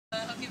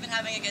you've been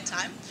having a good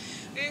time.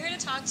 We're here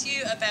to talk to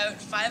you about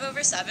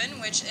 5/7,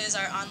 which is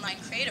our online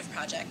creative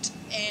project.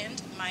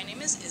 And my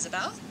name is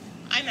Isabel.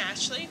 I'm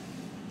Ashley.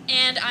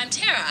 And I'm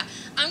Tara.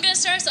 I'm going to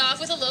start us off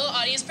with a little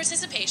audience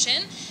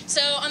participation.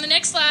 So on the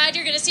next slide,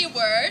 you're going to see a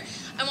word.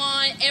 I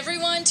want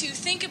everyone to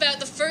think about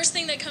the first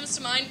thing that comes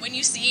to mind when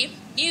you see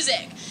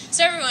music.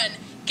 So everyone,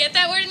 get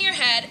that word in your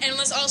head, and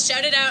let's all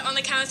shout it out on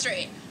the count of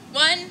 3.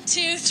 1,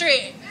 2,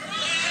 3.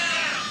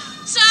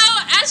 So,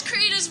 as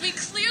creatives, we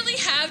clearly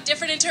have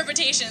different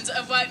interpretations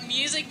of what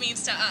music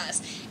means to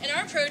us. And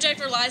our project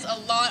relies a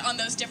lot on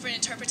those different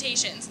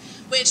interpretations,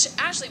 which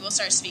Ashley will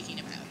start speaking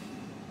about.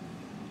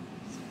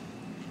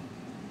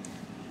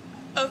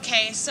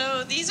 Okay,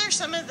 so these are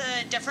some of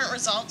the different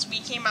results we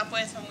came up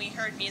with when we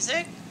heard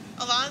music.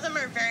 A lot of them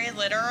are very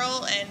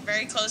literal and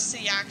very close to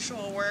the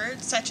actual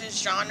words, such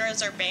as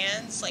genres or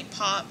bands like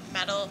pop,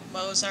 metal,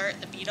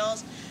 Mozart, the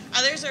Beatles.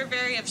 Others are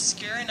very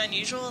obscure and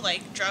unusual,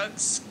 like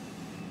drugs,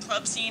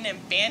 club scene,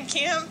 and band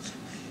camp.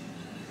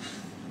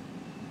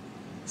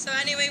 So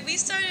anyway, we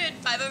started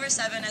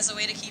 5/7 as a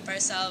way to keep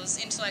ourselves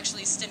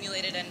intellectually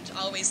stimulated and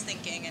always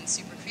thinking and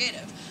super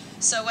creative.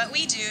 So what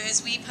we do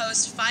is we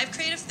post 5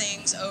 creative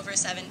things over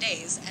 7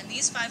 days, and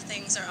these 5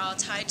 things are all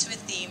tied to a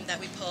theme that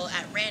we pull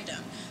at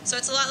random. So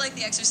it's a lot like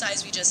the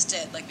exercise we just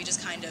did, like we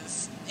just kind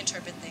of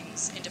interpret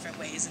things in different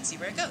ways and see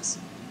where it goes.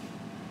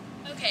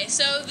 Okay,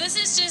 so this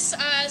is just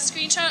a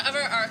screenshot of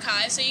our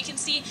archive, so you can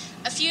see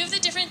a few of the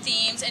different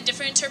themes and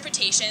different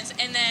interpretations,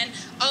 and then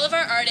all of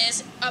our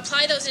artists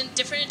apply those in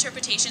different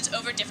interpretations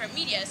over different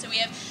media. So we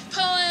have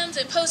poems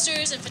and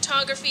posters and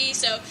photography,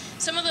 so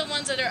some of the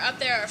ones that are up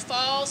there are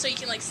fall, so you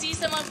can like see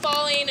someone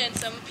falling and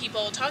some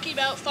people talking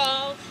about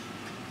fall.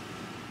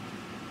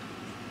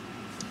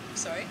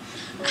 Sorry.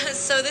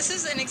 So this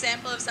is an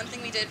example of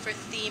something we did for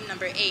theme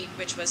number 8,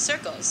 which was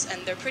circles,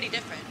 and they're pretty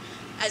different.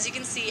 As you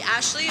can see,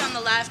 Ashley on the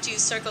left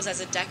used circles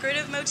as a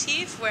decorative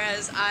motif,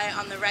 whereas I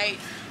on the right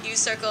use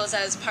circles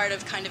as part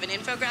of kind of an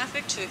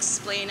infographic to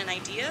explain an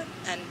idea,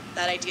 and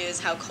that idea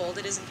is how cold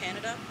it is in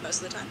Canada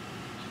most of the time.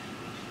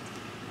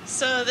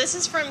 So this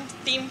is from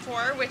theme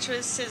 4, which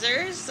was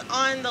scissors.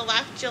 On the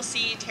left, you'll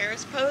see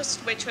Tara's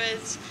post, which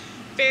was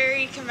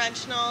very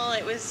conventional.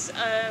 It was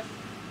a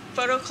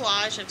photo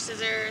collage of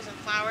scissors and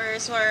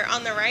flowers, where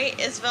on the right,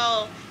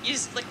 Isabel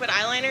used liquid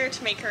eyeliner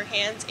to make her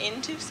hands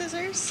into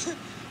scissors.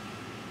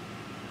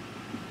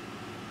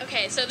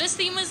 Okay, so this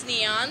theme was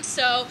neon,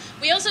 so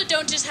we also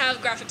don't just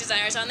have graphic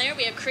designers on there,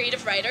 we have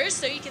creative writers.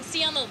 So you can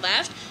see on the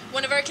left,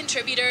 one of our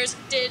contributors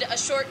did a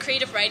short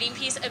creative writing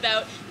piece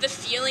about the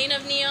feeling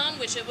of neon,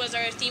 which was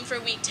our theme for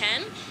week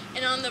 10.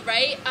 And on the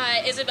right,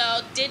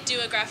 Isabel did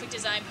do a graphic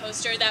design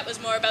poster that was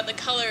more about the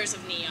colors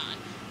of neon.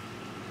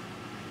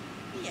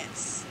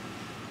 Yes.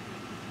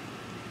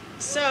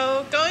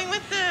 So, going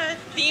with the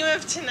theme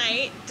of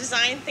tonight,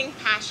 design, think,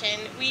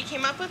 passion, we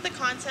came up with the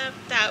concept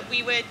that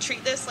we would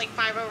treat this like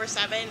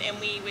 5/7, and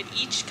we would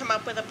each come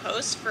up with a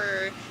post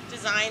for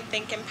design,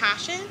 think, and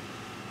passion.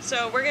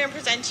 So we're going to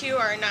present to you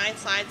our 9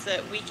 slides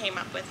that we came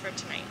up with for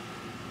tonight.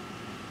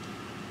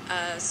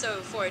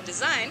 So for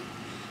design,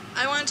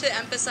 I want to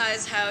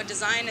emphasize how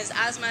design is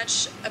as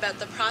much about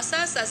the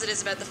process as it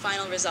is about the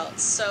final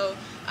results. So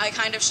I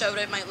kind of showed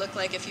what it might look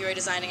like if you were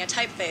designing a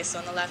typeface. So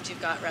on the left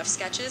you've got rough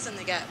sketches, and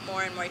they get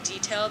more and more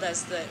detailed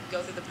as they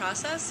go through the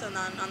process, and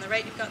on the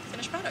right you've got the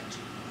finished product.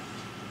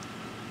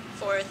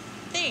 For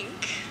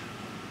think,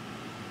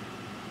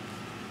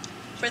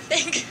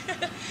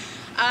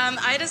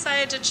 I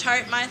decided to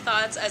chart my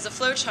thoughts as a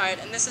flow chart,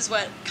 and this is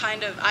what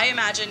kind of I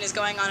imagine is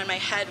going on in my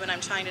head when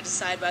I'm trying to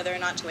decide whether or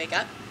not to wake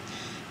up.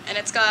 And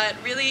it's got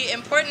really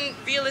important,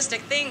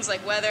 realistic things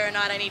like whether or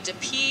not I need to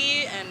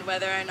pee and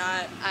whether or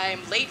not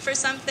I'm late for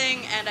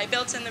something, and I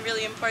built in the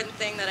really important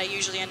thing that I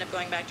usually end up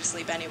going back to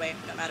sleep anyway,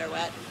 no matter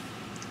what.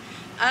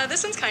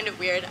 This one's kind of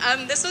weird.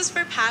 This was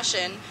for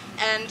passion,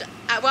 and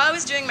while I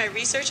was doing my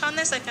research on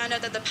this, I found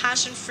out that the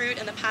passion fruit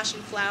and the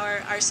passion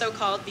flower are so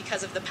called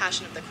because of the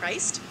Passion of the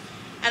Christ.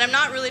 And I'm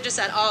not religious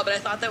at all, but I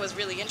thought that was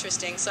really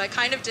interesting, so I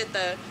kind of did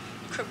the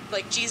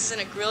like Jesus in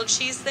a grilled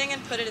cheese thing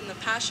and put it in the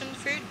passion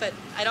fruit, but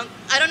I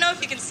don't know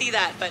if you can see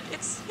that, but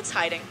it's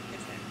hiding.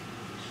 It's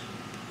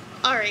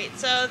there. Alright,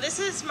 so this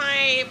is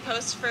my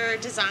post for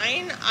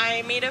design.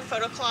 I made a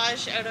photo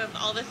collage out of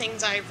all the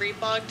things I've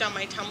reblogged on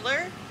my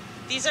Tumblr.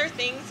 These are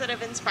things that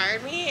have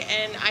inspired me,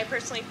 and I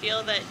personally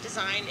feel that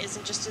design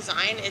isn't just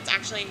design, it's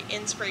actually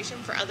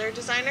inspiration for other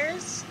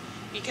designers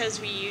because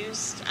we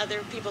used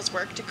other people's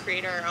work to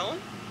create our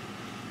own.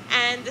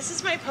 And this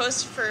is my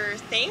post for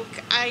think.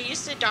 I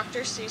used a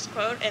Dr. Seuss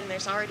quote, and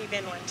there's already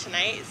been one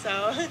tonight,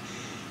 so.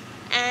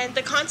 And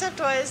the concept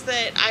was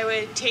that I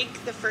would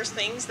take the first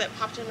things that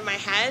popped into my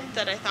head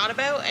that I thought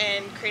about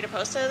and create a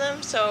post of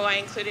them. So I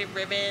included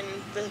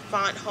ribbon, the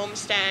font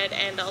Homestead,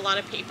 and a lot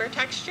of paper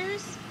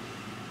textures.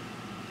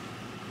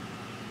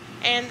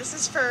 And this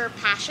is for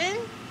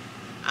passion.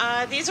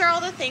 These are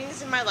all the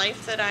things in my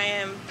life that I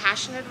am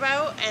passionate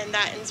about and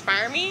that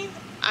inspire me.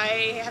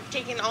 I have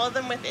taken all of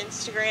them with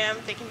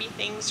Instagram. They can be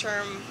things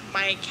from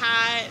my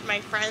cat,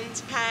 my friends'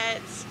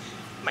 pets,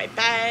 my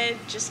bed,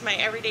 just my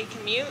everyday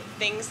commute,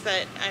 things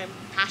that I'm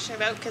passionate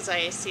about because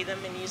I see them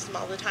and use them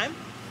all the time.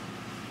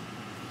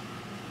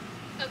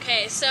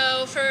 Okay,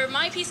 so for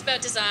my piece about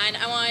design,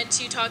 I wanted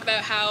to talk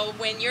about how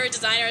when you're a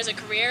designer as a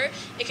career,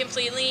 it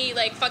completely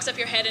like fucks up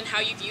your head and how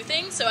you view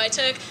things. So I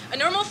took a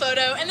normal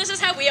photo, and this is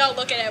how we all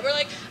look at it. We're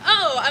like,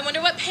 oh, I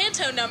wonder what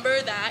Pantone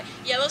number that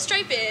yellow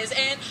stripe is,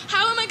 and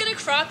how am I going to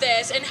crop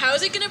this, and how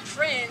is it going to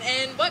print,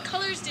 and what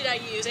colors did I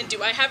use, and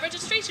do I have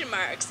registration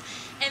marks?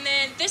 And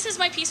then this is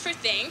my piece for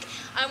Think.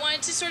 I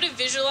wanted to sort of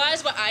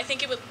visualize what I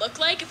think it would look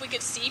like if we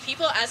could see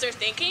people as they're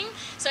thinking.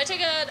 So I took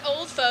an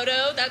old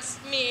photo,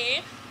 that's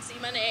me, see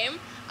my name,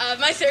 of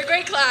my third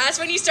grade class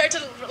when you start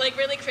to like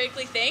really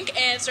critically think,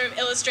 and sort of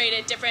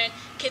illustrated different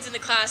kids in the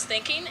class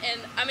thinking.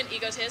 And I'm an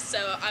egotist,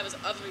 so I was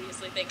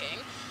obviously thinking.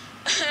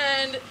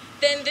 And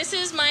then this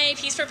is my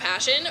piece for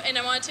Passion, and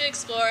I wanted to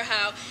explore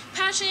how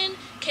passion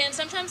can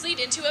sometimes lead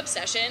into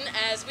obsession,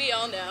 as we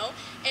all know.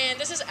 And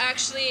this is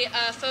actually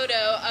a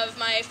photo of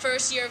my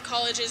first year of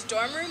college's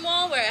dorm room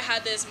wall, where I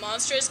had this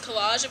monstrous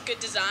collage of good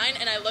design,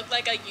 and I looked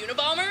like a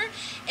Unabomber.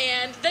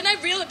 And then I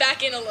reel it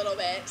back in a little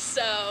bit,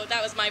 so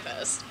that was my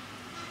post.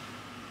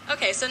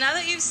 Okay, so now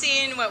that you've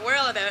seen what we're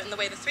all about and the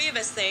way the three of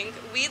us think,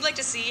 we'd like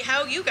to see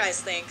how you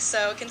guys think.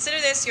 So consider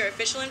this your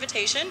official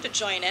invitation to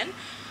join in.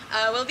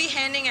 We'll be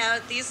handing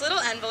out these little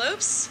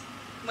envelopes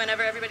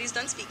whenever everybody's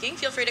done speaking.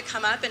 Feel free to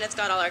come up, and it's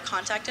got all our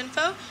contact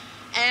info.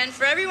 And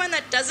for everyone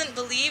that doesn't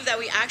believe that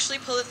we actually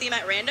pull a theme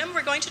at random,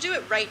 we're going to do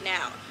it right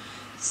now.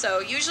 So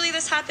usually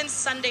this happens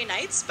Sunday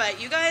nights,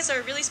 but you guys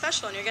are really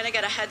special and you're going to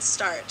get a head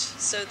start.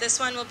 So this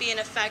one will be in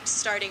effect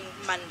starting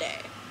Monday.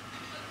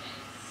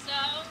 Okay,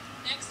 so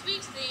next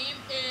week's theme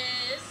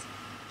is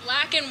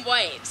black and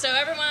white. So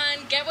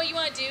everyone, get what you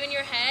want to do in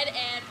your head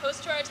and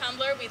post to our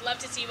Tumblr. We'd love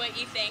to see what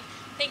you think.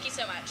 Thank you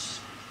so much.